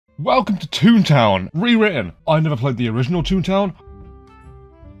Welcome to Toontown Rewritten. I never played the original Toontown.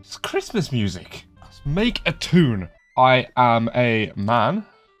 It's Christmas music. Let's make a tune. I am a man.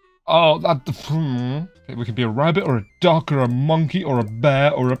 Oh, we could be a rabbit or a duck or a monkey or a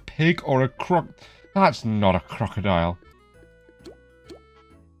bear or a pig or a croc. That's not a crocodile.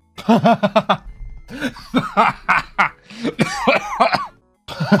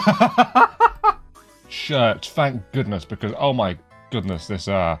 Shirt, thank goodness, because oh my goodness, this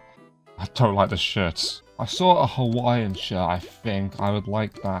I don't like the shirts. I saw a Hawaiian shirt, I think I would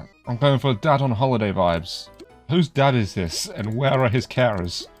like that. I'm going for dad on holiday vibes. Whose dad is this and where are his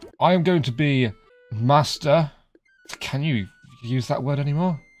carers? I am going to be Master. Can you use that word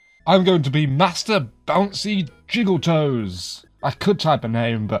anymore? I'm going to be Master Bouncy Jiggletoes. I could type a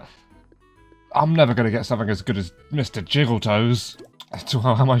name, but I'm never going to get something as good as Mr. Jiggletoes.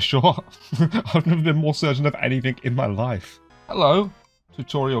 Am I sure? I've never been more certain of anything in my life. Hello,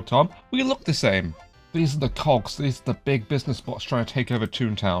 Tutorial Tom. We look the same. These are the cogs. These are the big business bots trying to take over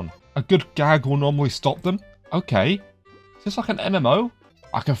Toontown. A good gag will normally stop them. Okay. Is this like an MMO?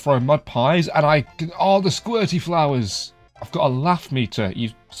 I can throw mud pies and I can... Oh, the squirty flowers. I've got a laugh meter. You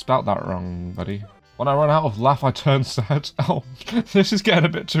spelt that wrong, buddy. When I run out of laugh, I turn sad. Oh, this is getting a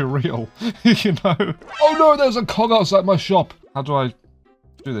bit too real, you know. Oh no, there's a cog outside my shop. How do I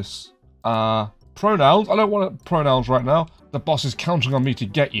do this? Pronouns? I don't want pronouns right now. The boss is counting on me to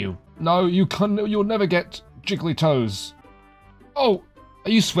get you. No, you'll never get jiggly toes. Oh,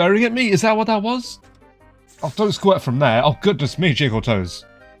 are you swearing at me? Is that what that was? Oh, don't squirt from there. Oh, goodness me, jiggle toes.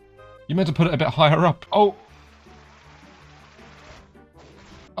 You meant to put it a bit higher up. Oh.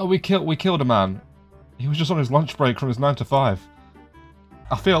 Oh, we killed a man. He was just on his lunch break from his 9 to 5.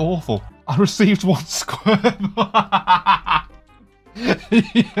 I feel awful. I received 1 squirt.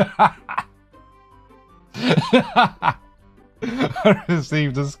 I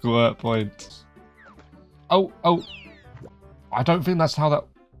received a squirt point. Oh. I don't think that's how that...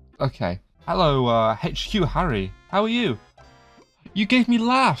 Okay. Hello, HQ Harry. How are you? You gave me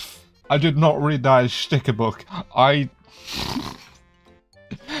laugh. I did not read that as sticker book.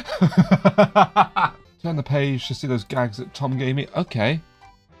 Turn the page to see those gags that Tom gave me. Okay.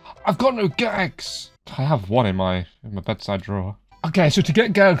 I've got no gags. I have one in my bedside drawer. Okay, so to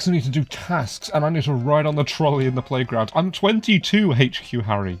get gags, I need to do tasks, and I need to ride on the trolley in the playground. I'm 22, HQ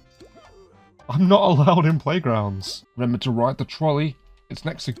Harry. I'm not allowed in playgrounds. Remember to ride the trolley. It's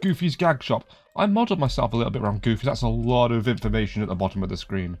next to Goofy's gag shop. I modeled myself a little bit around Goofy. That's a lot of information at the bottom of the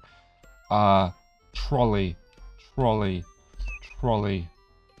screen. Trolley.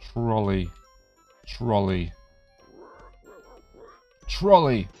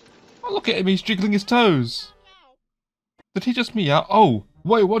 Oh, look at him, he's jiggling his toes. Did he just meow? Oh,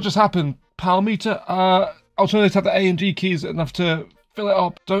 wait, what just happened? Power meter? I'll turn tap the A and D keys enough to fill it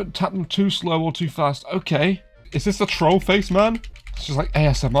up. Don't tap them too slow or too fast. Okay. Is this the troll face, man? It's just like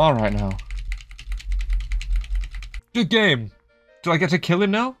ASMR right now. Good game. Do I get to kill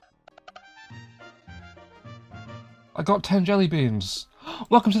him now? I got 10 jelly beans.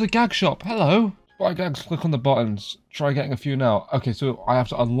 Welcome to the gag shop. Hello. Buy gags, click on the buttons. Try getting a few now. Okay, so I have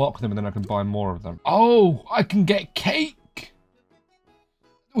to unlock them and then I can buy more of them. Oh, I can get cake.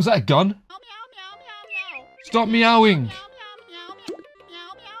 Was that a gun? Stop meowing.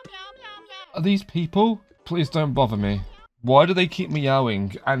 Are these people? Please don't bother me. Why do they keep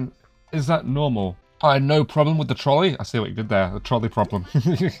meowing? And is that normal? I had no problem with the trolley. I see what you did there. The trolley problem.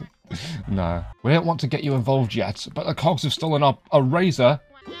 No. We don't want to get you involved yet, but the cogs have stolen up a razor.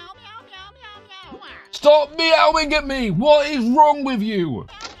 Stop meowing at me! What is wrong with you?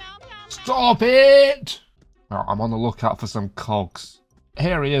 Stop it! Oh, I'm on the lookout for some cogs.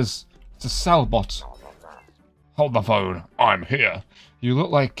 Here he is. It's a cellbot. Hold the phone. I'm here. You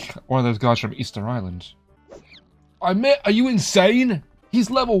look like one of those guys from Easter Island. Are you insane? He's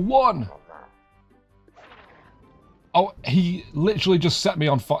level 1. Oh, he literally just set me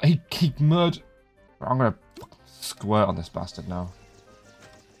on fire. He murdered... I'm gonna squirt on this bastard now.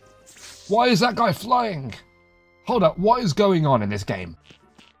 Why is that guy flying? Hold up, what is going on in this game?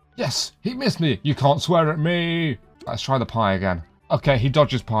 Yes, he missed me. You can't swear at me. Let's try the pie again. Okay, he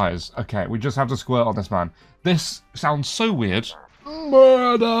dodges pies. Okay, we just have to squirt on this man. This sounds so weird.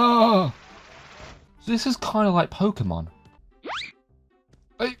 Murder! This is kind of like Pokemon.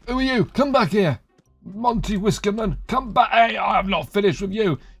 Hey, who are you? Come back here. Monty Whiskerman, come back. Hey, I'm not finished with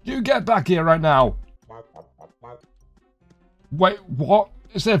you. You get back here right now. Wait, what?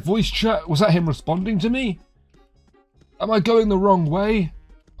 Is there voice chat? Was that him responding to me? Am I going the wrong way?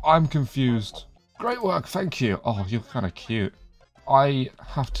 I'm confused. Great work, thank you. Oh, you're kind of cute. I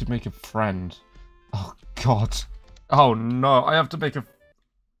have to make a friend. Oh, God. Oh, no. I have to make a...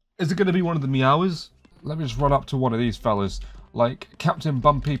 Is it going to be one of the meowers? Let me just run up to one of these fellas. Like, Captain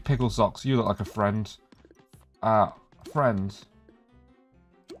Bumpy Pickle Socks, you look like a friend. Friend.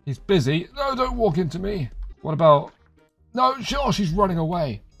 He's busy. No, don't walk into me. What about... No, sure, she's running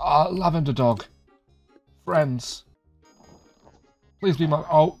away. Lavender Dog. Friends. Please be my...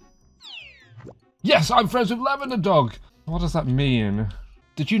 Oh. Yes, I'm friends with Lavender Dog. What does that mean?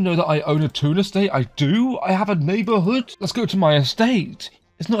 Did you know that I own a toon estate? I do? I have a neighborhood? Let's go to my estate.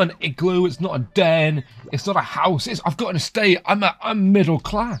 It's not an igloo, it's not a den, it's not a house, I've got an estate, I'm middle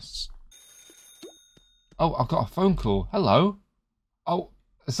class. Oh, I've got a phone call. Hello? Oh,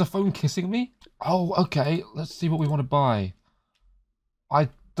 is the phone kissing me? Oh, okay, let's see what we want to buy. I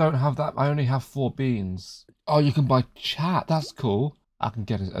don't have that, I only have 4 beans. Oh, you can buy chat, that's cool. I can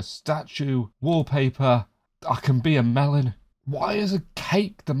get a statue, wallpaper, I can be a melon. Why is a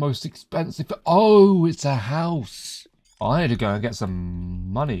cake the most expensive? Oh, it's a house. I need to go and get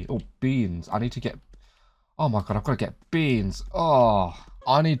some money. Oh, beans. I need to get... Oh my god, I've got to get beans. Oh,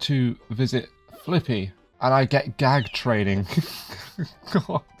 I need to visit Flippy. And I get gag training.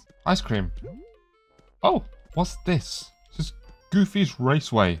 God. Ice cream. Oh, what's this? This is Goofy's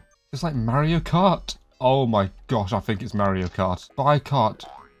Raceway. It's like Mario Kart. Oh my gosh, I think it's Mario Kart. Buy cart.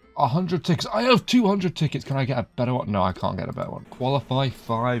 100 tickets. I have 200 tickets. Can I get a better one? No, I can't get a better one. Qualify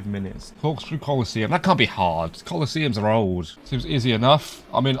 5 minutes. Corkscrew Coliseum. That can't be hard. Coliseums are old. Seems easy enough.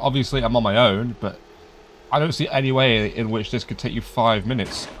 I mean, obviously I'm on my own, but I don't see any way in which this could take you 5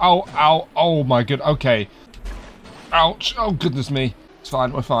 minutes. Ow, ow, oh my god. Okay. Ouch. Oh goodness me. It's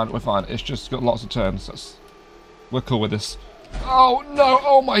fine. We're fine. We're fine. It's just got lots of turns. We're cool with this. Oh no.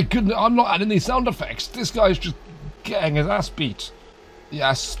 Oh my goodness. I'm not adding these sound effects. This guy's just getting his ass beat.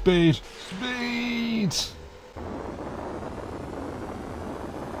 Yes, speed! Speed!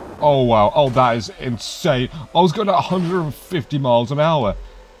 Oh wow, oh that is insane. I was going at 150 miles an hour.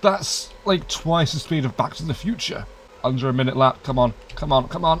 That's like twice the speed of Back to the Future. Under a minute lap, come on, come on,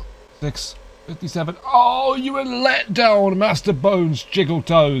 come on. 6:57. Oh, you were let down, Master Bones Jiggle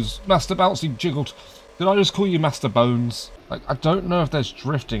Toes. Master Bouncy Jiggled. Did I just call you Master Bones? Like, I don't know if there's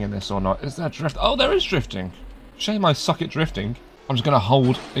drifting in this or not. Is there drift? Oh, there is drifting. Shame I suck at drifting. I'm just going to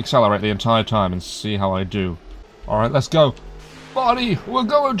hold accelerate the entire time and see how I do. Alright, let's go. Buddy, we're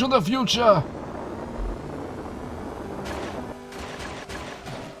going to the future.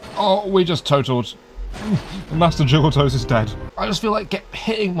 Oh, we just totaled. Master Jiggletoes is dead. I just feel like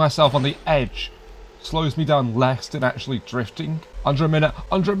hitting myself on the edge slows me down less than actually drifting. Under a minute,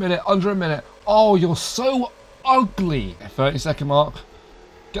 under a minute, under a minute. Oh, you're so ugly. 30-second mark.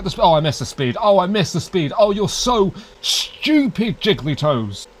 Get the speed. Oh, I missed the speed. Oh, I missed the speed. Oh, you're so stupid,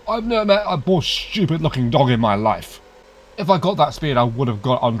 Jigglytoes. I've never met a more stupid looking dog in my life. If I got that speed, I would have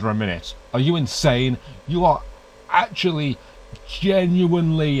got under a minute. Are you insane? You are actually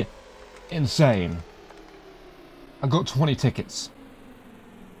genuinely insane. I got 20 tickets.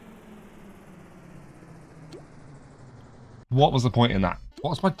 What was the point in that?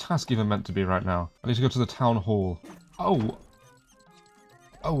 What's my task even meant to be right now? I need to go to the town hall. Oh.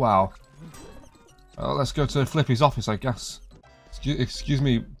 Oh, wow. Let's go to Flippy's office, I guess. Excuse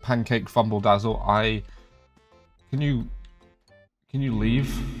me, Pancake Fumble Dazzle. Can you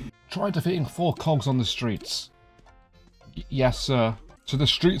leave? Try defeating 4 cogs on the streets. Yes, sir. To the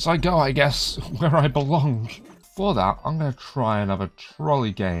streets I go, I guess, where I belong. For that, I'm going to try another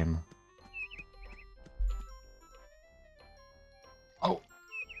trolley game. Oh.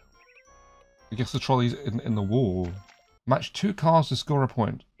 I guess the trolley's in the wall. Match 2 cars to score a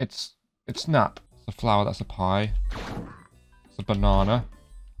point. It's Snap. It's a flower, that's a pie. It's a banana.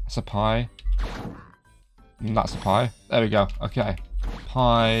 That's a pie. And that's a pie. There we go. Okay.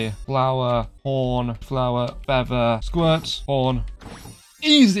 Pie, flower, horn, flower, feather, squirt, horn.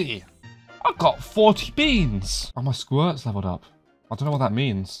 Easy! I've got 40 beans! Oh, my squirt's leveled up. I don't know what that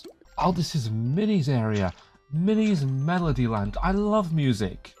means. Oh, this is Minnie's area. Minnie's Melody Land. I love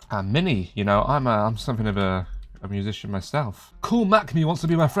music. Minnie, you know, I'm something of a musician myself. Cool Macme wants to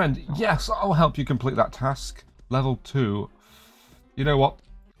be my friend. Yes, I'll help you complete that task. Level 2. You know what?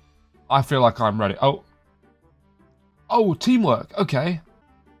 I feel like I'm ready. Oh. Oh, teamwork. Okay.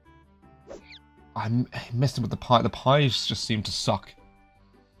 I missed him with the pie. The pies just seem to suck.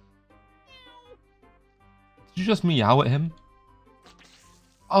 Did you just meow at him?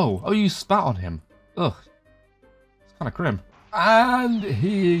 Oh, you spat on him. Ugh. It's kind of grim. And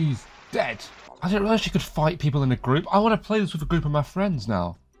he's dead. I didn't realize you could fight people in a group. I want to play this with a group of my friends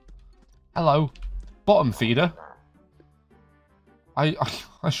now. Hello. Bottom feeder. I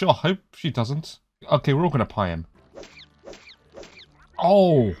sure hope she doesn't. Okay, we're all going to pie him.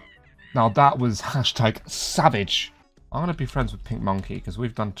 Oh. Now that was hashtag savage. I'm going to be friends with Pink Monkey because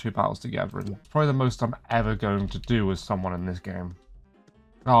we've done 2 battles together and probably the most I'm ever going to do with someone in this game.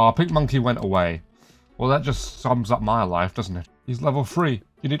 Oh, Pink Monkey went away. Well, that just sums up my life, doesn't it? He's level 3.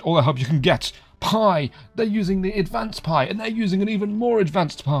 You need all the help you can get. Pie! They're using the advanced pie, and they're using an even more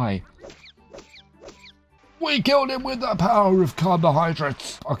advanced pie. We killed him with the power of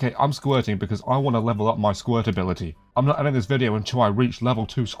carbohydrates. Okay, I'm squirting because I want to level up my squirt ability. I'm not ending this video until I reach level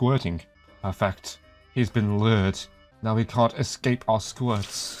 2 squirting. Perfect. He's been lured. Now he can't escape our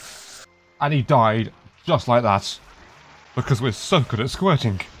squirts. And he died just like that. Because we're so good at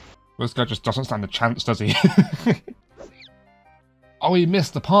squirting. This guy just doesn't stand a chance, does he? Oh, he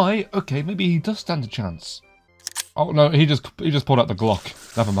missed the pie? Okay, maybe he does stand a chance. Oh no, he just pulled out the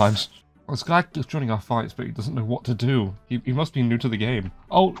Glock. Never mind. This guy is joining our fights, but he doesn't know what to do. He must be new to the game.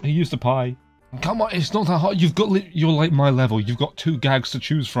 Oh, he used a pie. Come on, it's not that hard. You're like my level. You've got 2 gags to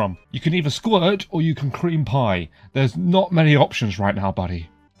choose from. You can either squirt or you can cream pie. There's not many options right now, buddy.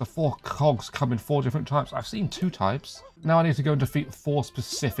 The 4 cogs come in 4 different types. I've seen 2 types. Now I need to go and defeat 4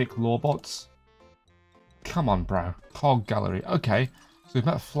 specific lore bots. Come on, bro. Cog gallery. Okay, so we've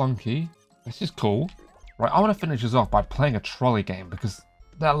met Flunky. This is cool. Right, I want to finish this off by playing a trolley game because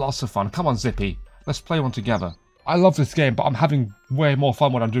they're lots of fun. Come on, Zippy. Let's play one together. I love this game, but I'm having way more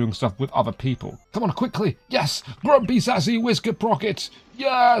fun when I'm doing stuff with other people. Come on, quickly. Yes! Grumpy Sassy Whisker Procket.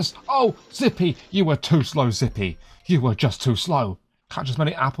 Yes! Oh, Zippy. You were too slow, Zippy. You were just too slow. Catch as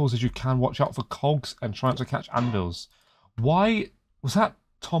many apples as you can. Watch out for cogs and try not to catch anvils. Why? Was that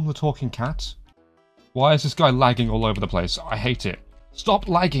Tom the Talking Cat? Why is this guy lagging all over the place? I hate it. Stop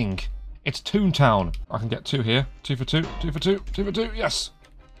lagging. It's Toontown. I can get 2 here. 2 for 2. 2 for 2. 2 for 2. Yes.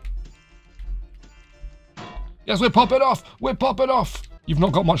 Yes, we're popping off! We're popping off! You've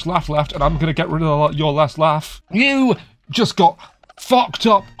not got much laugh left, and I'm going to get rid of your last laugh. You just got fucked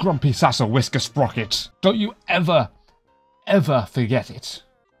up, Grumpy Sasser Whisker Sprocket. Don't you ever forget it.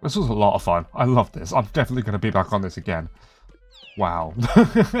 This was a lot of fun. I love this. I'm definitely going to be back on this again. Wow.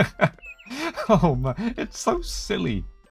 Oh man, it's so silly.